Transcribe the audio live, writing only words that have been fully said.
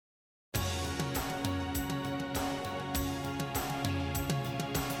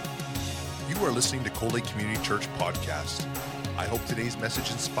You are listening to Cold Lake Community Church Podcast. I hope today's message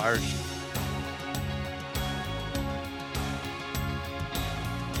inspires you.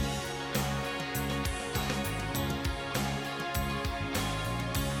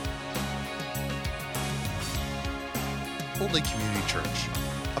 Cold Lake Community Church,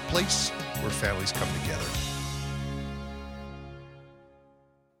 a place where families come together.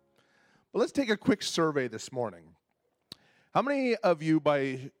 But let's take a quick survey this morning. How many of you,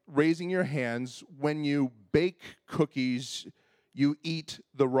 by raising your hands, when you bake cookies, you eat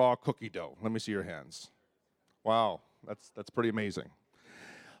the raw cookie dough? Let me see your hands. Wow, that's pretty amazing.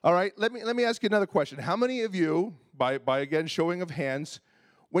 All right, let me ask you another question. How many of you, by again showing of hands,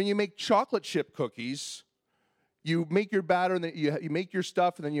 when you make chocolate chip cookies, you make your batter and then you make your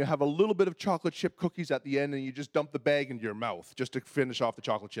stuff, and then you have a little bit of chocolate chip cookies at the end, and you just dump the bag into your mouth just to finish off the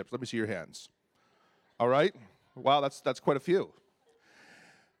chocolate chips? Let me see your hands. All right. Wow, that's quite a few.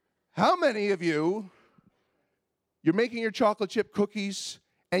 How many of you, you're making your chocolate chip cookies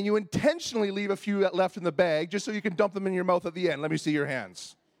and you intentionally leave a few left in the bag just so you can dump them in your mouth at the end? Let me see your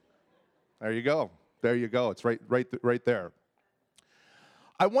hands. There you go. There you go. It's right there.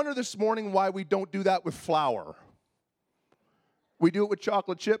 I wonder this morning why we don't do that with flour. We do it with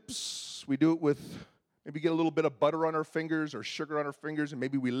chocolate chips. We do it with maybe get a little bit of butter on our fingers or sugar on our fingers, and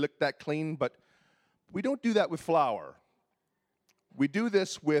maybe we lick that clean, but we don't do that with flour. We do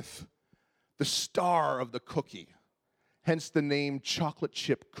this with the star of the cookie, hence the name chocolate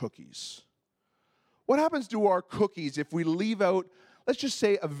chip cookies. What happens to our cookies if we leave out, let's just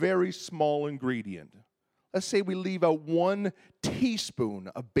say, a very small ingredient? Let's say we leave out 1 teaspoon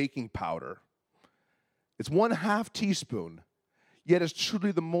of baking powder. It's 1/2 teaspoon, yet it's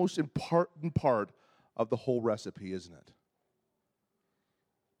truly the most important part of the whole recipe, isn't it?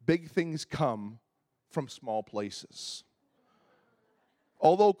 Big things come from small places.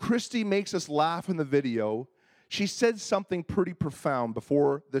 Although Christy makes us laugh in the video, she said something pretty profound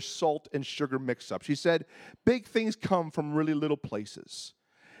before the salt and sugar mix-up. She said, big things come from really little places.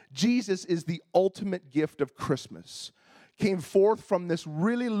 Jesus is the ultimate gift of Christmas. Came forth from this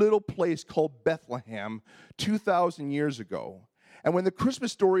really little place called Bethlehem 2,000 years ago. And when the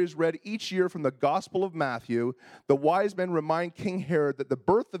Christmas story is read each year from the Gospel of Matthew, the wise men remind King Herod that the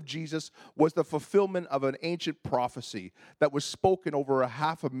birth of Jesus was the fulfillment of an ancient prophecy that was spoken over over a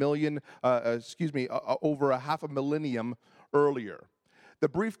half a millennium earlier. The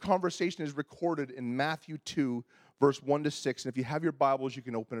brief conversation is recorded in Matthew 2, verse 1-6. And if you have your Bibles, you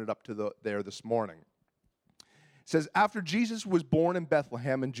can open it up to there this morning. It says, after Jesus was born in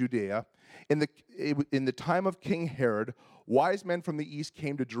Bethlehem in Judea, in the time of King Herod, wise men from the east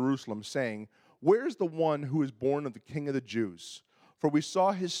came to Jerusalem, saying, where is the one who is born of the King of the Jews? For we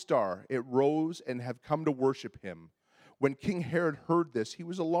saw his star, it rose, and have come to worship him. When King Herod heard this, he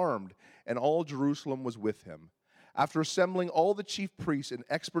was alarmed, and all Jerusalem was with him. After assembling all the chief priests and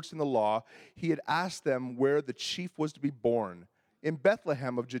experts in the law, he had asked them where the chief was to be born. In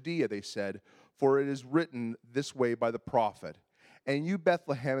Bethlehem of Judea, they said, for it is written this way by the prophet, and you,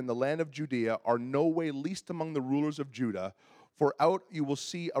 Bethlehem, in the land of Judea, are no way least among the rulers of Judah, for out you will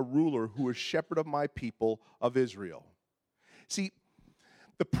see a ruler who is shepherd of my people of Israel. See,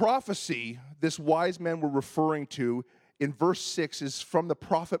 the prophecy this wise men were referring to in verse 6 is from the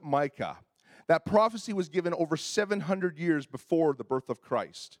prophet Micah. That prophecy was given over 700 years before the birth of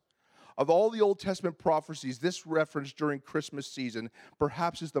Christ. Of all the Old Testament prophecies, this reference during Christmas season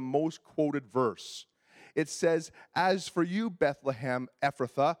perhaps is the most quoted verse. It says, as for you, Bethlehem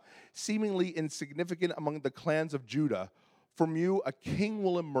Ephrathah, seemingly insignificant among the clans of Judah, from you a king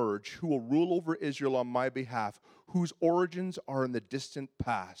will emerge who will rule over Israel on my behalf, whose origins are in the distant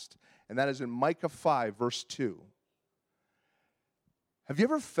past. And that is in Micah 5, verse 2. Have you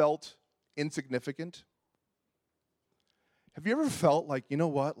ever felt insignificant? Have you ever felt like, you know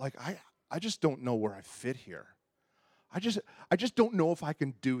what, like I just don't know where I fit here. I just don't know if I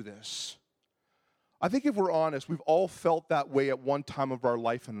can do this. I think if we're honest, we've all felt that way at one time of our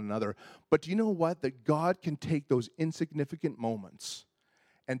life and another. But do you know what? That God can take those insignificant moments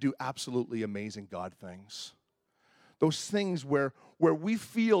and do absolutely amazing God things. Those things where we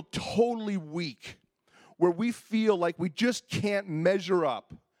feel totally weak, where we feel like we just can't measure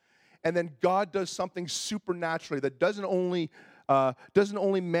up. And then God does something supernaturally that doesn't only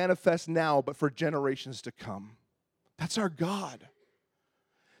manifest now, but for generations to come. That's our God.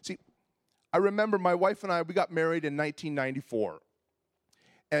 See, I remember my wife and we got married in 1994.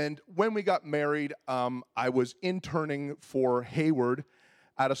 And when we got married, I was interning for Hayward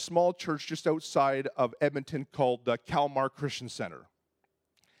at a small church just outside of Edmonton called Kalmar Christian Center.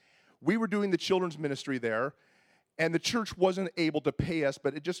 We were doing the children's ministry there, And the church wasn't able to pay us,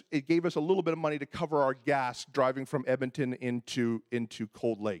 but it gave us a little bit of money to cover our gas driving from Edmonton into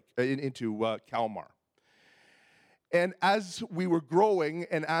Cold Lake, into Kalmar. And as we were growing,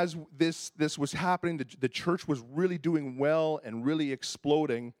 and as this was happening, the church was really doing well and really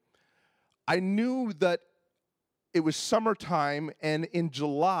exploding. I knew that it was summertime, and in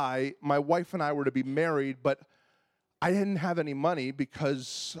July, my wife and I were to be married, but I didn't have any money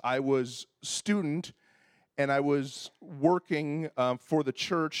because I was a student and I was working for the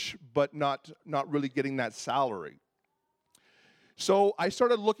church, but not really getting that salary. So I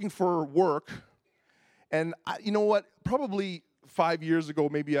started looking for work, and you know what? Probably 5 years ago,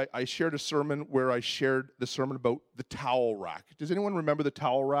 maybe I shared a sermon where I shared the sermon about the towel rack. Does anyone remember the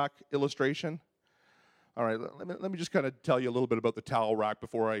towel rack illustration? All right, let me just kind of tell you a little bit about the towel rack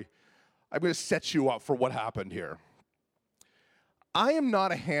before I'm going to set you up for what happened here. I am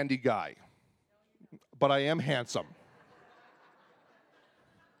not a handy guy, but I am handsome.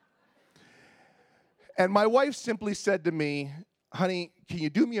 And my wife simply said to me, honey, can you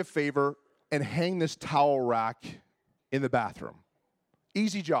do me a favor and hang this towel rack in the bathroom?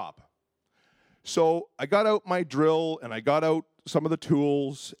 Easy job. So I got out my drill and I got out some of the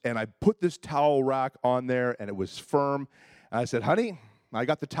tools and I put this towel rack on there and it was firm. And I said, honey, I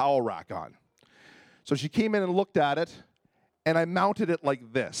got the towel rack on. So she came in and looked at it and I mounted it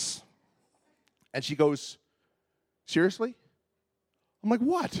like this. And she goes, seriously? I'm like,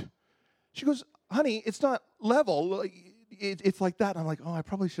 what? She goes, honey, it's not level. It's like that. And I'm like, oh, I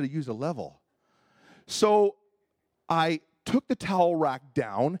probably should have used a level. So I took the towel rack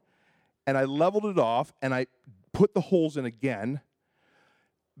down and I leveled it off and I put the holes in again.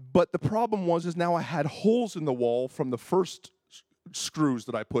 But the problem was now I had holes in the wall from the first screws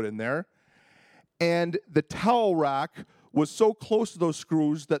that I put in there. And the towel rack was so close to those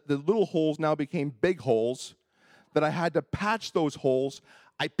screws that the little holes now became big holes that I had to patch those holes.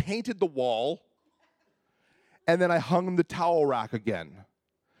 I painted the wall, and then I hung the towel rack again.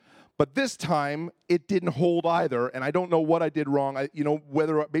 But this time, it didn't hold either, and I don't know what I did wrong.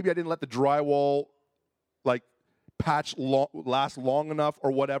 Whether maybe I didn't let the drywall, patch last long enough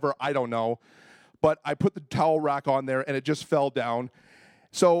or whatever, I don't know. But I put the towel rack on there, and it just fell down.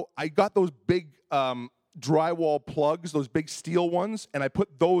 So I got those big drywall plugs, those big steel ones, and I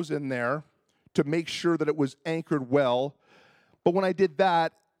put those in there to make sure that it was anchored well. But when I did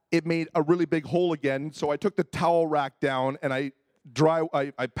that, it made a really big hole again. So I took the towel rack down and I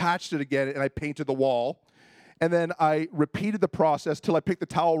patched it again and I painted the wall. And then I repeated the process till I picked the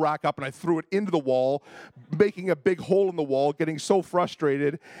towel rack up and I threw it into the wall, making a big hole in the wall, getting so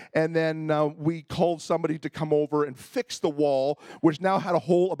frustrated. And then we called somebody to come over and fix the wall, which now had a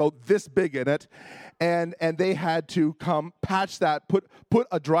hole about this big in it. And they had to come patch that, put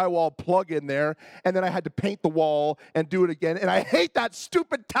a drywall plug in there, and then I had to paint the wall and do it again. And I hate that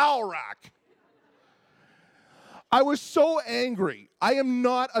stupid towel rack. I was so angry. I am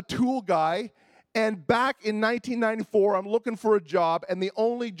not a tool guy. And back in 1994, I'm looking for a job, and the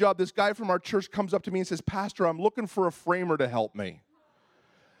only job, this guy from our church comes up to me and says, Pastor, I'm looking for a framer to help me.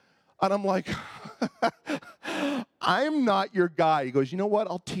 And I'm like, I'm not your guy. He goes, you know what?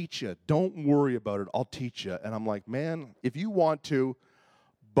 I'll teach you. Don't worry about it. I'll teach you. And I'm like, man, if you want to,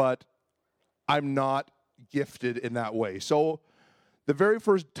 but I'm not gifted in that way. So the very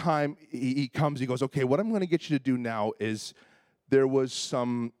first time he comes, he goes, okay, what I'm going to get you to do now is there was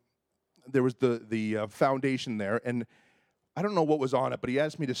the foundation there, and I don't know what was on it, but he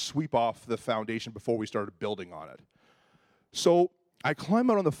asked me to sweep off the foundation before we started building on it. So I climb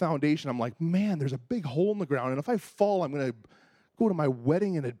out on the foundation. I'm like, man, there's a big hole in the ground, and if I fall, I'm going to go to my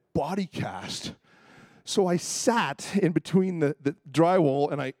wedding in a body cast. So I sat in between the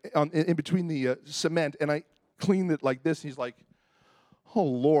drywall and in between the cement, and I cleaned it like this. And he's like, oh,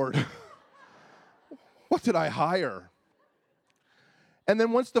 Lord, what did I hire? And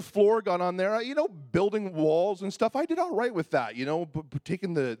then once the floor got on there, building walls and stuff, I did all right with that.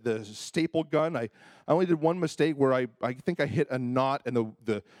 Taking the staple gun, I only did one mistake where I think I hit a knot and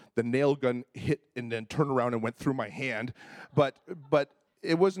the nail gun hit and then turned around and went through my hand. But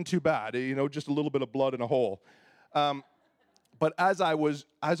it wasn't too bad, just a little bit of blood in a hole. But as I was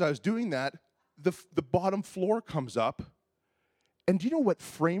doing that, the bottom floor comes up. And do you know what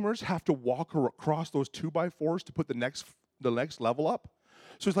framers have to walk across those 2x4s to put the next level up?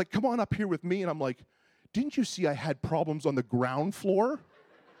 So he's like, come on up here with me. And I'm like, didn't you see I had problems on the ground floor?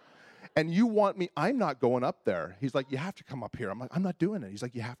 And you want me, I'm not going up there. He's like, you have to come up here. I'm like, I'm not doing it. He's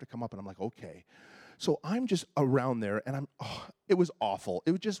like, you have to come up. And I'm like, okay. So I'm just around there, and it was awful.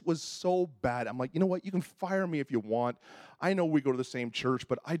 It just was so bad. I'm like, you know what? You can fire me if you want. I know we go to the same church,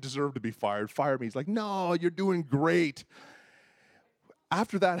 but I deserve to be fired. Fire me. He's like, no, you're doing great.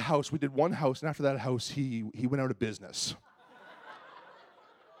 After that house, we did one house, and after that house, he went out of business.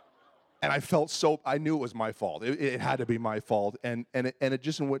 And I knew it was my fault. It had to be my fault, and it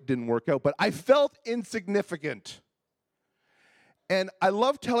just didn't work out. But I felt insignificant. And I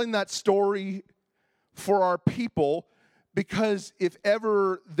love telling that story for our people, because if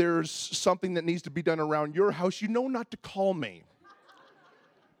ever there's something that needs to be done around your house, you know not to call me.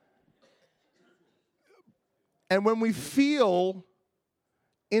 And when we feel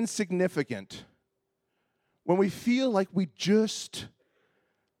insignificant, when we feel like we just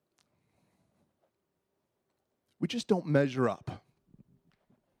don't measure up.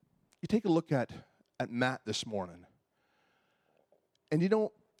 You take a look at Matt this morning, and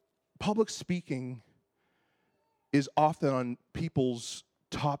public speaking is often on people's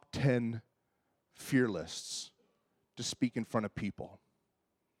top 10 fear lists, to speak in front of people.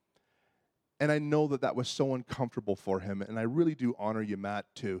 And I know that was so uncomfortable for him, and I really do honor you, Matt,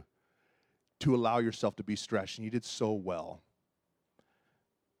 to allow yourself to be stretched, and you did so well.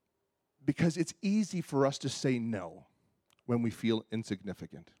 Because it's easy for us to say no when we feel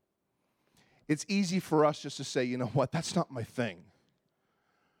insignificant. It's easy for us just to say, you know what, that's not my thing.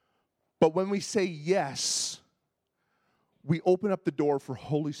 But when we say yes, we open up the door for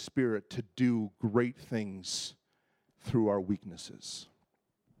Holy Spirit to do great things through our weaknesses.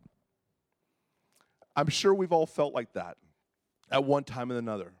 I'm sure we've all felt like that at one time or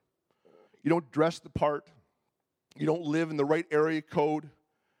another. You don't dress the part. You don't live in the right area code.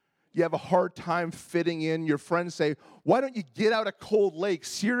 You have a hard time fitting in. Your friends say, why don't you get out of Cold Lake?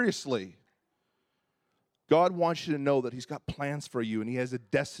 Seriously. God wants you to know that He's got plans for you, and He has a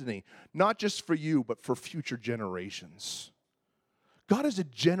destiny, not just for you, but for future generations. God is a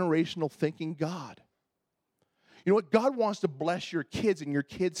generational thinking God. You know what? God wants to bless your kids and your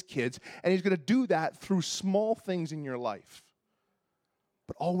kids' kids, and He's going to do that through small things in your life.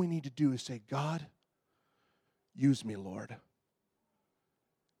 But all we need to do is say, God, use me, Lord.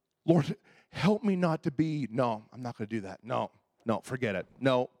 Lord, help me not to be, no, I'm not going to do that. No, forget it.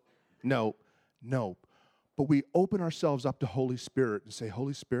 No. But we open ourselves up to Holy Spirit and say,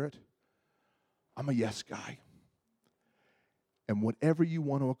 Holy Spirit, I'm a yes guy. And whatever you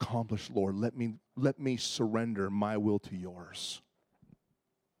want to accomplish, Lord, let me surrender my will to yours.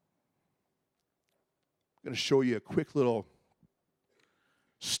 I'm going to show you a quick little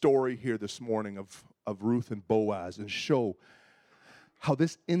story here this morning of Ruth and Boaz, and show how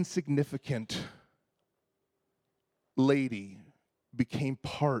this insignificant lady became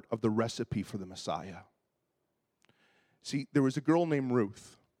part of the recipe for the Messiah. See, there was a girl named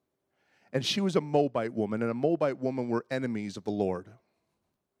Ruth, and she was a Moabite woman, and a Moabite woman were enemies of the Lord.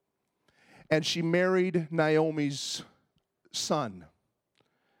 And she married Naomi's son.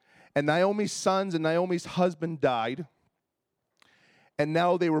 And Naomi's sons and Naomi's husband died, and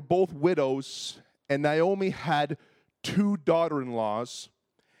now they were both widows, and Naomi had 2 daughter-in-laws,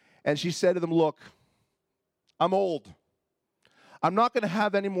 and she said to them, look, I'm old. I'm not going to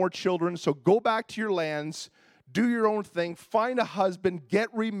have any more children, so go back to your lands, do your own thing, find a husband, get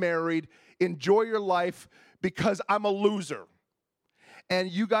remarried, enjoy your life, because I'm a loser.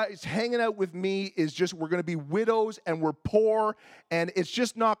 And you guys hanging out with me is just, we're going to be widows and we're poor, and it's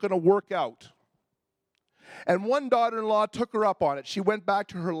just not going to work out. And one daughter-in-law took her up on it. She went back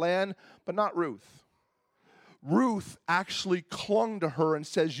to her land, but not Ruth. Ruth actually clung to her and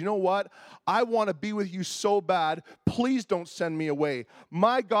says, you know what? I want to be with you so bad. Please don't send me away.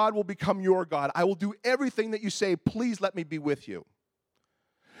 My God will become your God. I will do everything that you say. Please let me be with you.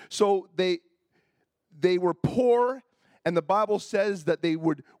 So they were poor, and the Bible says that they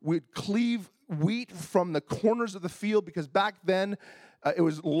would cleave wheat from the corners of the field, because back then it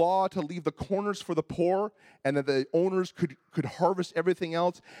was law to leave the corners for the poor, and that the owners could harvest everything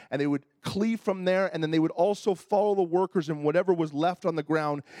else, and they would cleave from there, and then they would also follow the workers, and whatever was left on the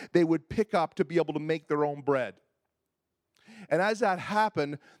ground, they would pick up to be able to make their own bread. And as that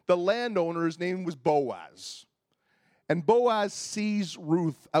happened, the landowner's name was Boaz. And Boaz sees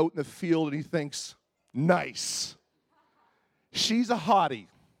Ruth out in the field, and he thinks, nice. She's a hottie.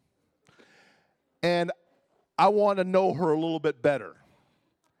 And I want to know her a little bit better.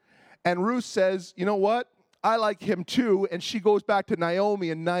 And Ruth says, you know what? I like him too. And she goes back to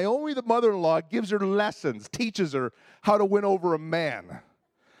Naomi. And Naomi, the mother-in-law, gives her lessons, teaches her how to win over a man.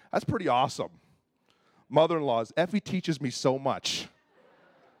 That's pretty awesome. Mother-in-laws. Effie teaches me so much.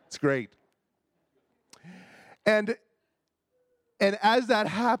 It's great. And And as that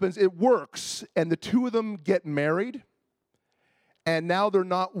happens, it works, and the two of them get married, and now they're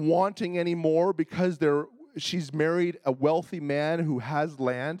not wanting anymore because she's married a wealthy man who has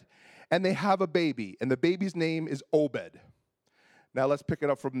land, and they have a baby, and the baby's name is Obed. Now let's pick it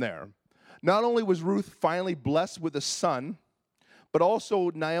up from there. Not only was Ruth finally blessed with a son, but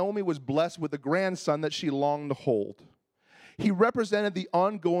also Naomi was blessed with a grandson that she longed to hold. He represented the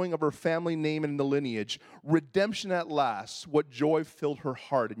ongoing of her family name and the lineage, redemption at last, what joy filled her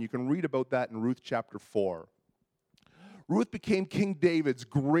heart. And you can read about that in Ruth chapter 4. Ruth became King David's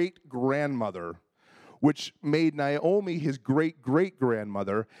great-grandmother, which made Naomi his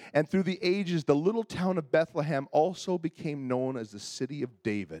great-great-grandmother. And through the ages, the little town of Bethlehem also became known as the city of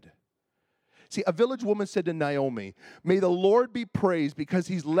David. See, a village woman said to Naomi, "May the Lord be praised because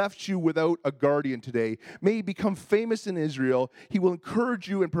he's left you without a guardian today. May he become famous in Israel. He will encourage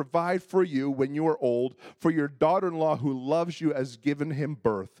you and provide for you when you are old, for your daughter-in-law who loves you has given him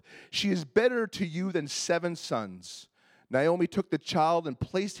birth. She is better to you than 7 sons." Naomi took the child and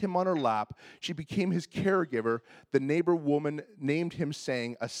placed him on her lap. She became his caregiver. The neighbor woman named him,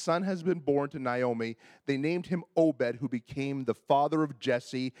 saying, "A son has been born to Naomi." They named him Obed, who became the father of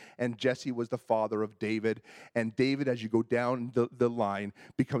Jesse, and Jesse was the father of David. And David, as you go down the line,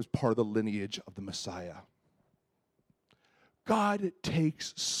 becomes part of the lineage of the Messiah. God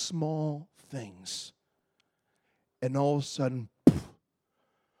takes small things and all of a sudden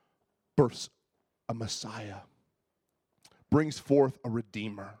births a Messiah, brings forth a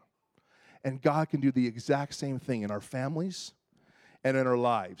Redeemer. And God can do the exact same thing in our families and in our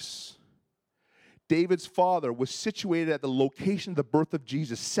lives. David's father was situated at the location of the birth of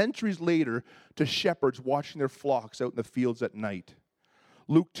Jesus centuries later to shepherds watching their flocks out in the fields at night.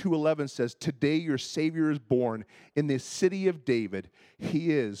 Luke 2:11 says, "Today your Savior is born in the city of David.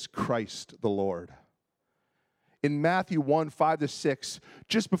 He is Christ the Lord." In Matthew 1:5-6,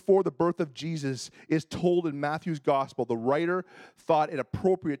 just before the birth of Jesus is told in Matthew's gospel, the writer thought it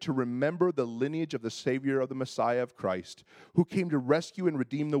appropriate to remember the lineage of the Savior of the Messiah of Christ, who came to rescue and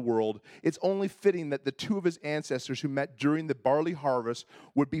redeem the world. It's only fitting that the two of his ancestors who met during the barley harvest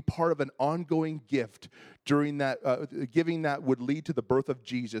would be part of an ongoing gift during that giving that would lead to the birth of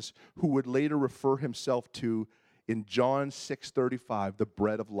Jesus, who would later refer himself to in John 6:35, the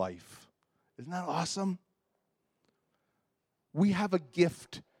bread of life. Isn't that awesome? We have a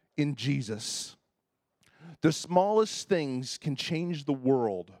gift in Jesus. The smallest things can change the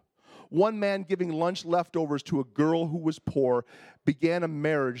world. One man giving lunch leftovers to a girl who was poor began a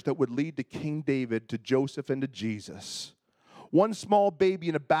marriage that would lead to King David, to Joseph, and to Jesus. One small baby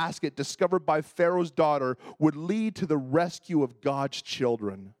in a basket discovered by Pharaoh's daughter would lead to the rescue of God's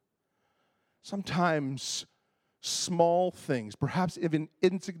children. Sometimes small things, perhaps even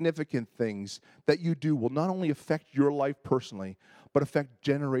insignificant things that you do will not only affect your life personally, but affect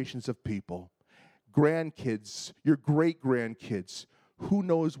generations of people. Grandkids, your great-grandkids, who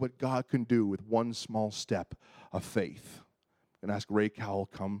knows what God can do with one small step of faith? I'm going to ask Ray Cowell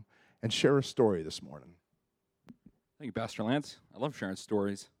to come and share a story this morning. Thank you, Pastor Lance. I love sharing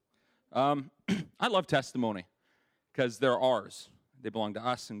stories. I love testimony because they're ours. They belong to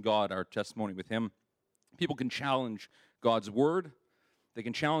us and God, our testimony with him. People can challenge God's word. They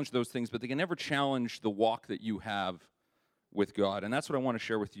can challenge those things, but they can never challenge the walk that you have with God. And that's what I want to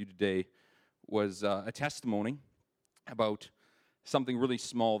share with you today was a testimony about something really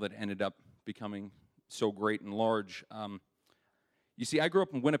small that ended up becoming so great and large. You see, I grew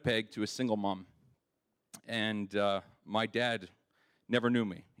up in Winnipeg to a single mom, and my dad never knew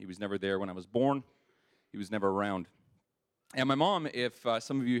me. He was never there when I was born. He was never around. And my mom, if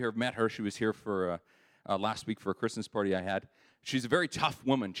some of you here have met her, she was here for last week for a Christmas party I had. She's a very tough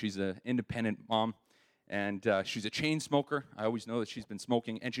woman. She's an independent mom, and she's a chain smoker. I always know that she's been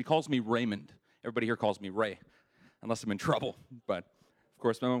smoking, and she calls me Raymond. Everybody here calls me Ray, unless I'm in trouble. But, of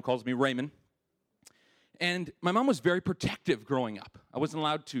course, my mom calls me Raymond. And my mom was very protective growing up. I wasn't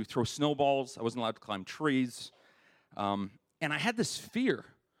allowed to throw snowballs. I wasn't allowed to climb trees. And I had this fear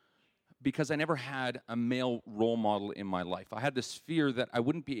because I never had a male role model in my life. I had this fear that I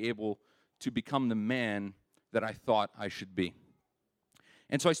wouldn't be able to become the man that I thought I should be.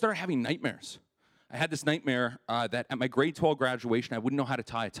 And so I started having nightmares. I had this nightmare that at my grade 12 graduation, I wouldn't know how to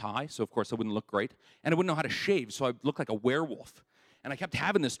tie a tie, so of course I wouldn't look great. And I wouldn't know how to shave, so I looked like a werewolf. And I kept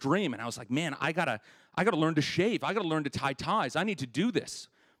having this dream, and I was like, man, I gotta learn to shave. I gotta learn to tie ties. I need to do this.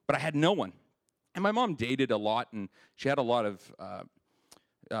 But I had no one. And my mom dated a lot, and she had a lot of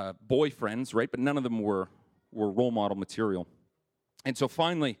boyfriends, right? But none of them were role model material. And so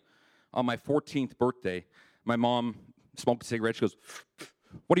finally, on my 14th birthday, my mom smoked a cigarette. She goes,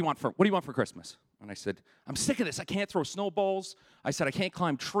 what do you want for Christmas? And I said, I'm sick of this. I can't throw snowballs. I said, I can't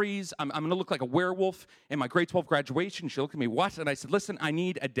climb trees. I'm going to look like a werewolf in my grade 12 graduation. She looked at me, what? And I said, listen, I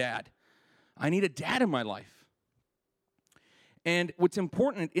need a dad. I need a dad in my life. And what's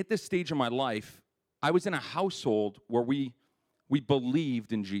important at this stage of my life, I was in a household where we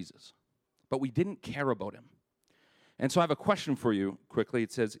believed in Jesus, but we didn't care about him. And so I have a question for you quickly.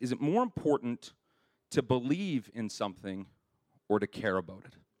 It says, is it more important to believe in something or to care about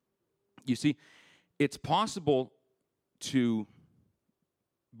it? You see, it's possible to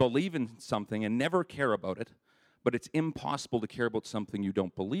believe in something and never care about it, but it's impossible to care about something you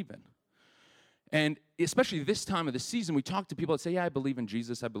don't believe in. And especially this time of the season, we talk to people that say, yeah, I believe in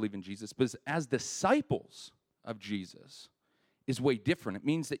Jesus, I believe in Jesus. But as disciples of Jesus is way different. It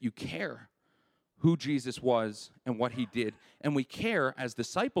means that you care who Jesus was and what he did. And we care as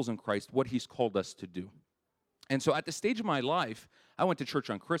disciples in Christ what he's called us to do. And so at the stage of my life, I went to church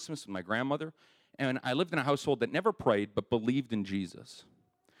on Christmas with my grandmother, and I lived in a household that never prayed but believed in Jesus.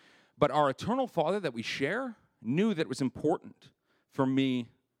 But our eternal Father that we share knew that it was important for me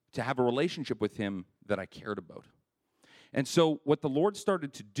to have a relationship with him that I cared about. And so what the Lord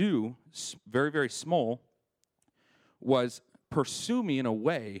started to do, very, very small, was pursue me in a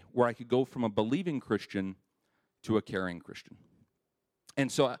way where I could go from a believing Christian to a caring Christian.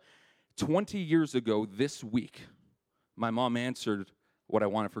 And so 20 years ago this week, my mom answered what I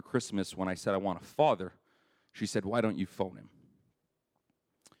wanted for Christmas when I said I want a father. She said, why don't you phone him?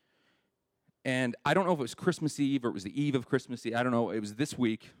 And I don't know if it was Christmas Eve or it was the eve of Christmas Eve. I don't know. It was this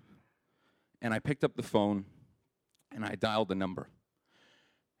week. And I picked up the phone and I dialed the number.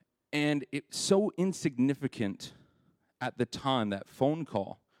 And it's so insignificant at the time, that phone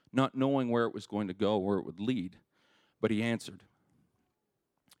call, not knowing where it was going to go, where it would lead. But he answered.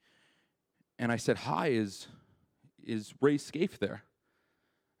 And I said, hi, is Ray Scaife there?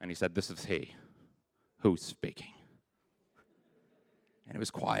 And he said, this is he. Who's speaking? And it was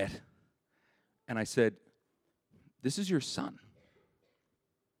quiet. And I said, this is your son.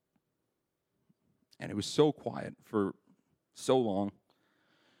 And it was so quiet for so long.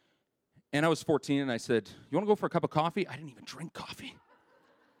 And I was 14, and I said, you want to go for a cup of coffee? I didn't even drink coffee.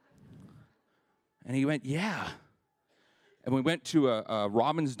 And he went, yeah. And we went to a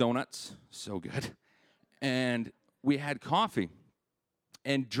Robin's Donuts, so good, and we had coffee.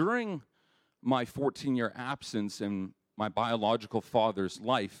 And during my 14-year absence in my biological father's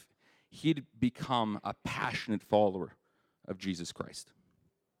life, he'd become a passionate follower of Jesus Christ.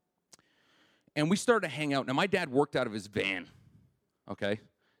 And we started to hang out. Now, my dad worked out of his van, okay?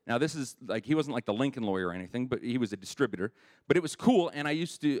 Now, this is like, he wasn't like the Lincoln lawyer or anything, but he was a distributor. But it was cool, and I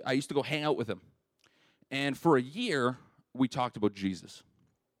used to go hang out with him. And for a year, we talked about Jesus.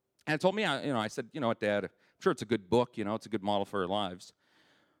 And it told me, I said, you know what, Dad, I'm sure it's a good book, it's a good model for our lives,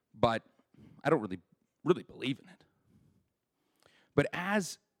 but I don't really believe in it. But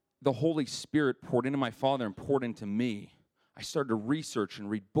as the Holy Spirit poured into my father and poured into me, I started to research and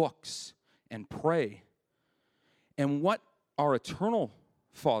read books and pray. And what our eternal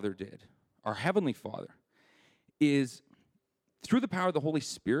Father did, our Heavenly Father, is through the power of the Holy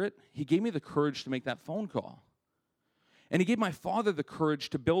Spirit, he gave me the courage to make that phone call. And he gave my father the courage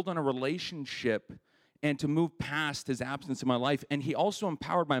to build on a relationship and to move past his absence in my life. And he also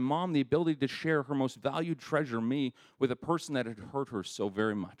empowered my mom the ability to share her most valued treasure, me, with a person that had hurt her so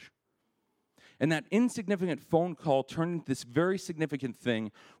very much. And that insignificant phone call turned into this very significant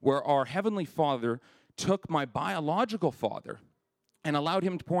thing where our Heavenly Father took my biological father and allowed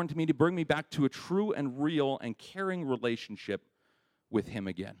him to pour into me to bring me back to a true and real and caring relationship with him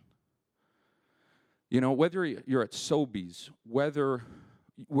again. Whether you're at Sobeys,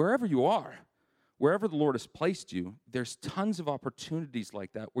 wherever you are, wherever the Lord has placed you, there's tons of opportunities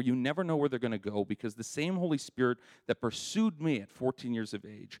like that where you never know where they're going to go, because the same Holy Spirit that pursued me at 14 years of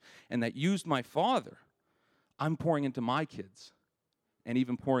age and that used my father, I'm pouring into my kids and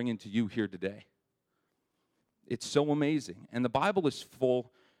even pouring into you here today. It's so amazing. And the Bible is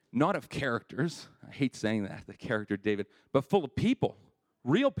full, not of characters, I hate saying that, the character David, but full of people,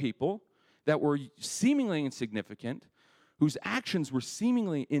 real people that were seemingly insignificant, whose actions were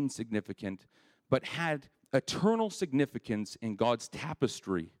seemingly insignificant, but had eternal significance in God's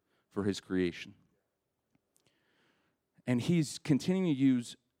tapestry for his creation. And he's continuing to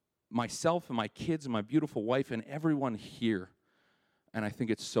use myself and my kids and my beautiful wife and everyone here. And I think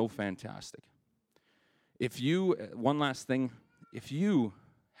it's so fantastic. One last thing, if you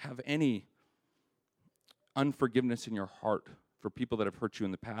have any unforgiveness in your heart for people that have hurt you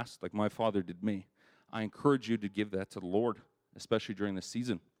in the past, like my father did me, I encourage you to give that to the Lord, especially during this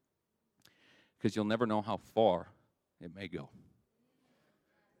season, because you'll never know how far it may go.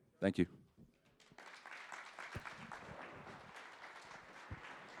 Thank you.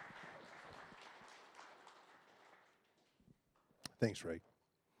 Thanks, Ray.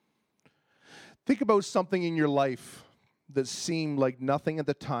 Think about something in your life that seemed like nothing at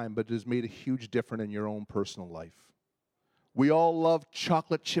the time, but has made a huge difference in your own personal life. We all love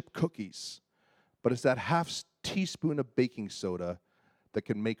chocolate chip cookies, but it's that half teaspoon of baking soda that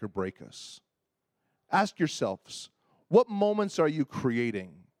can make or break us. Ask yourselves, what moments are you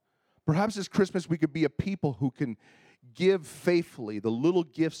creating? Perhaps this Christmas we could be a people who can give faithfully the little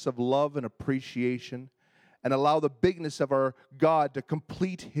gifts of love and appreciation and allow the bigness of our God to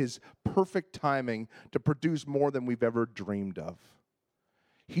complete His perfect timing to produce more than we've ever dreamed of.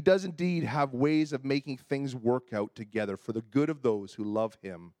 He does indeed have ways of making things work out together for the good of those who love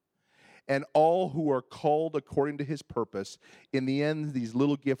Him. And all who are called according to His purpose, in the end, these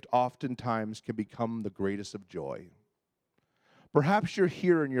little gifts oftentimes can become the greatest of joy. Perhaps you're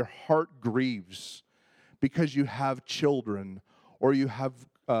here and your heart grieves because you have children or you have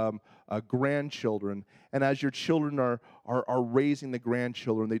grandchildren, and as your children are raising the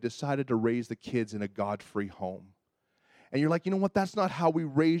grandchildren, they decided to raise the kids in a God-free home. And you're like, you know what, that's not how we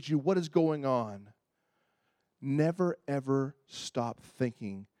raised you. What is going on? Never, ever stop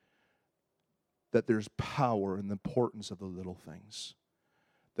thinking that there's power in the importance of the little things.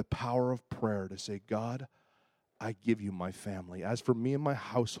 The power of prayer to say, God, I give you my family. As for me and my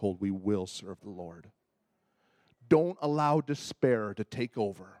household, we will serve the Lord. Don't allow despair to take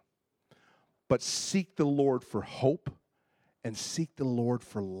over, but seek the Lord for hope and seek the Lord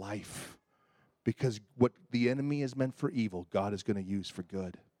for life, because what the enemy has meant for evil, God is going to use for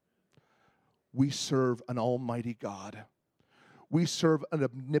good. We serve an almighty God. We serve an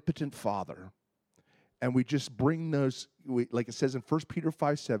omnipotent Father. And we just bring those, like it says in 1 Peter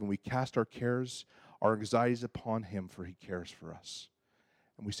 5:7, we cast our cares, our anxieties upon Him, for He cares for us.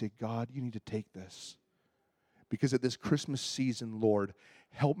 And we say, God, you need to take this. Because at this Christmas season, Lord,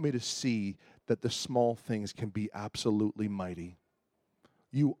 help me to see that the small things can be absolutely mighty.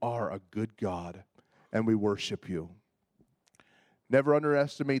 You are a good God, and we worship you. Never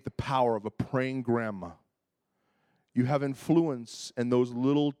underestimate the power of a praying grandma. You have influence, and those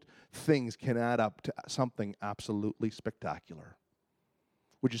little things can add up to something absolutely spectacular.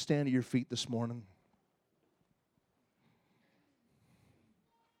 Would you stand to your feet this morning?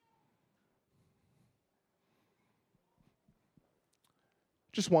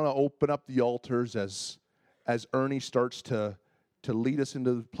 Just want to open up the altars as Ernie starts to lead us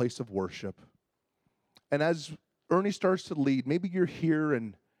into the place of worship. And as Ernie starts to lead, maybe you're here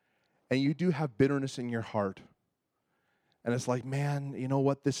and you do have bitterness in your heart. And it's like, man, you know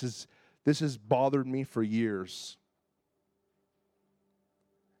what? This has bothered me for years.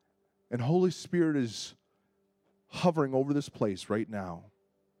 And Holy Spirit is hovering over this place right now,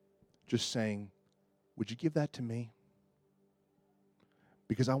 just saying, would you give that to me?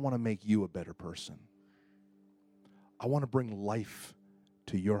 Because I want to make you a better person. I want to bring life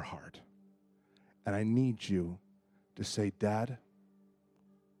to your heart. And I need you to say, Dad,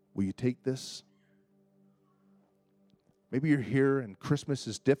 will you take this? Maybe you're here and Christmas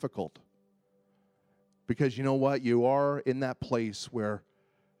is difficult because you know what? You are in that place where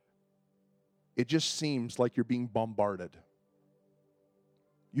it just seems like you're being bombarded.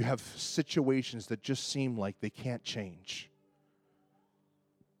 You have situations that just seem like they can't change.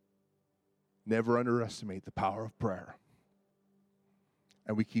 Never underestimate the power of prayer.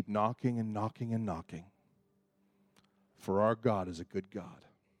 And we keep knocking and knocking and knocking. For our God is a good God.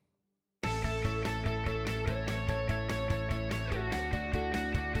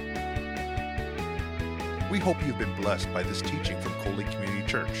 We hope you've been blessed by this teaching from Cold Lake Community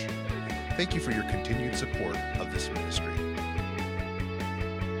Church. Thank you for your continued support of this ministry.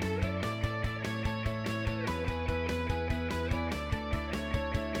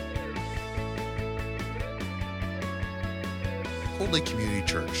 Cold Lake Community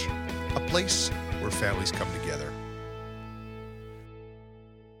Church, a place where families come together.